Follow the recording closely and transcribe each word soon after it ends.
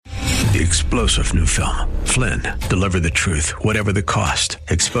The explosive new film, Flynn, Deliver the Truth, Whatever the Cost,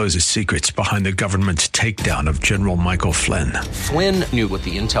 exposes secrets behind the government's takedown of General Michael Flynn. Flynn knew what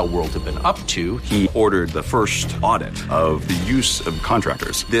the intel world had been up to. He ordered the first audit of the use of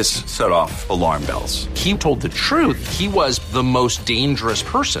contractors. This set off alarm bells. He told the truth. He was the most dangerous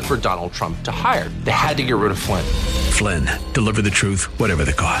person for Donald Trump to hire. They had to get rid of Flynn. Flynn, Deliver the Truth, Whatever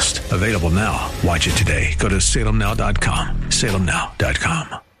the Cost. Available now. Watch it today. Go to salemnow.com.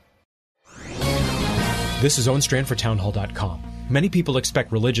 salemnow.com. This is Owen Strachan for townhall.com. Many people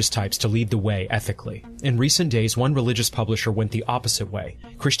expect religious types to lead the way ethically. In recent days, one religious publisher went the opposite way.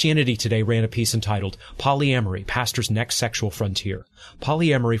 Christianity Today ran a piece entitled Polyamory, Pastor's Next Sexual Frontier.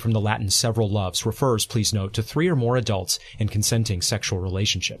 Polyamory, from the Latin several loves, refers, please note, to 3 or more adults in consenting sexual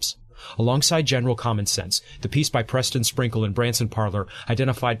relationships. Alongside general common sense, the piece by Preston Sprinkle and Branson Parler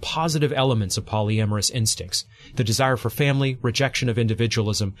identified positive elements of polyamorous instincts. The desire for family, rejection of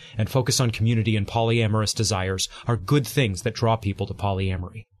individualism, and focus on community and polyamorous desires are good things that draw people to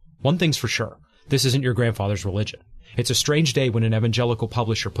polyamory. One thing's for sure, this isn't your grandfather's religion. It's a strange day when an evangelical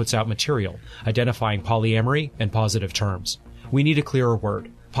publisher puts out material identifying polyamory in positive terms. We need a clearer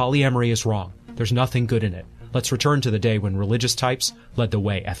word. Polyamory is wrong. There's nothing good in it. Let's return to the day when religious types led the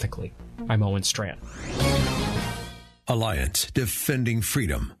way ethically. I'm Owen Strachan. Alliance, defending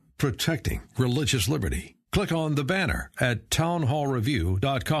freedom, protecting religious liberty. Click on the banner at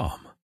townhallreview.com.